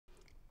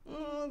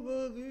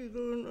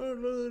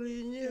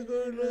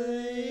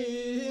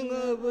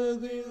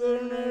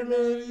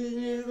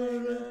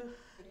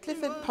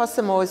Clifford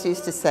Possumores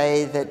used to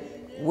say that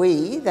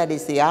we, that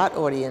is the art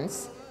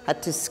audience,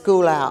 had to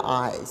school our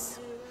eyes.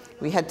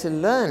 We had to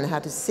learn how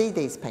to see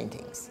these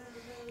paintings.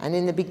 And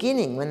in the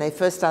beginning, when they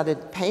first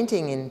started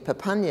painting in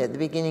Papunya at the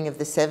beginning of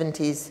the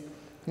 70s,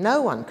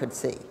 no one could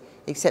see,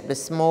 except a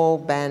small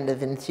band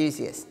of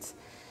enthusiasts.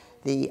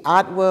 The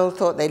art world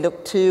thought they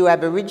looked too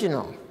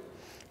Aboriginal.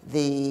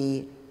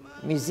 The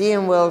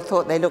museum world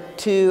thought they looked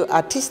too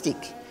artistic,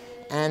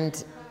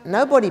 and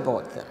nobody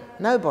bought them,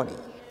 nobody.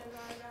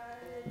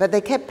 But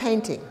they kept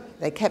painting,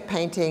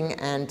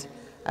 and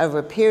over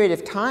a period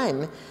of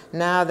time,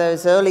 now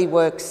those early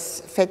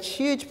works fetch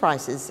huge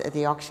prices at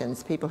the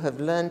auctions. People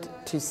have learned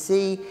to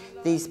see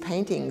these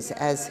paintings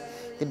as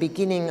the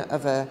beginning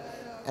of a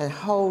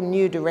whole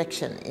new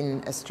direction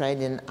in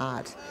Australian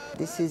art.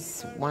 This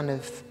is one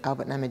of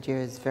Albert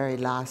Namatjira's very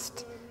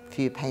last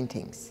few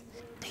paintings.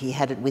 He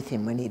had it with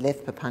him when he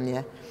left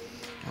Papunya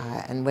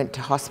and went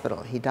to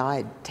hospital. He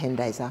died 10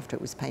 days after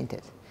it was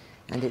painted.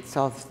 And it's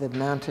of the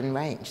mountain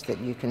range that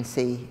you can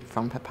see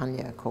from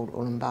Papunya called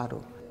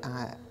Ulumbadu.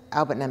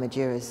 Albert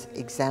Namatjira's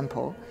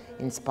example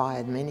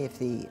inspired many of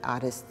the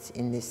artists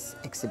in this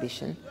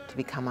exhibition to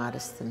become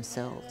artists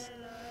themselves,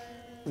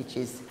 which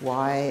is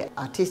why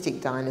artistic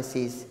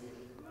dynasties,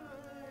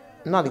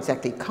 not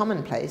exactly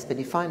commonplace, but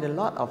you find a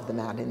lot of them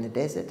out in the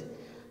desert,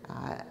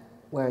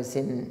 whereas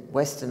in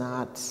Western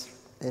arts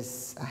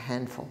there's a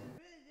handful.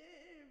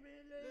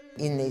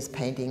 In these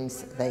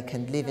paintings, they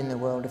can live in the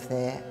world of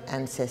their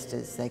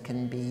ancestors. They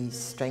can be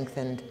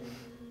strengthened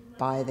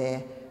by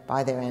their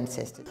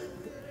ancestors.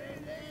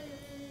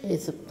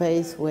 It's a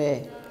place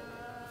where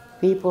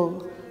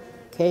people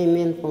came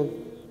in from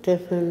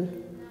different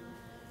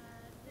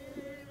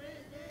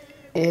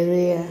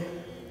areas.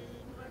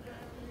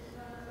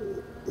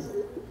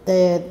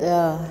 They had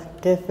a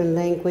different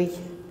language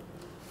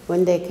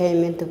when they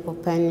came into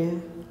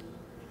Papunya,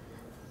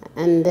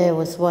 and there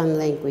was one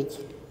language.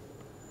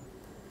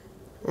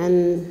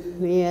 And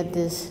we had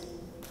this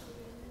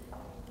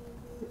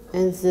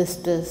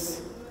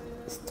ancestors'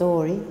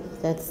 story,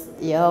 that's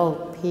the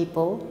old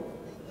people.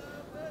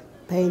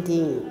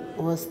 Painting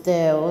was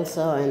there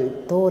also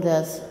and taught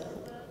us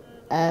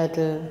how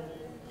to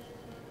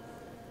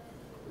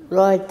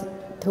write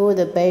through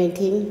the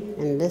painting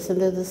and listen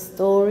to the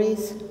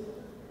stories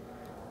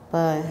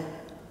by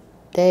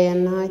day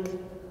and night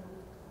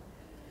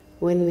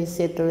when we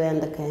sit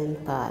around the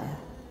campfire.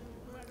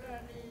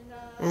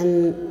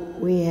 And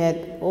we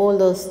had all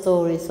those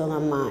stories on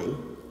our mind.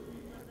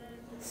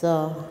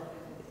 So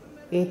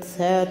it's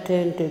our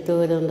turn to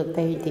do it on the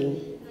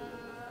painting.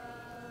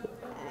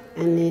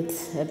 And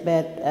it's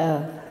about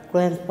our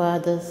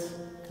grandfather's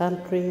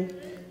country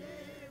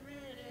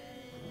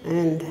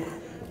and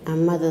our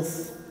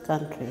mother's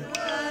country.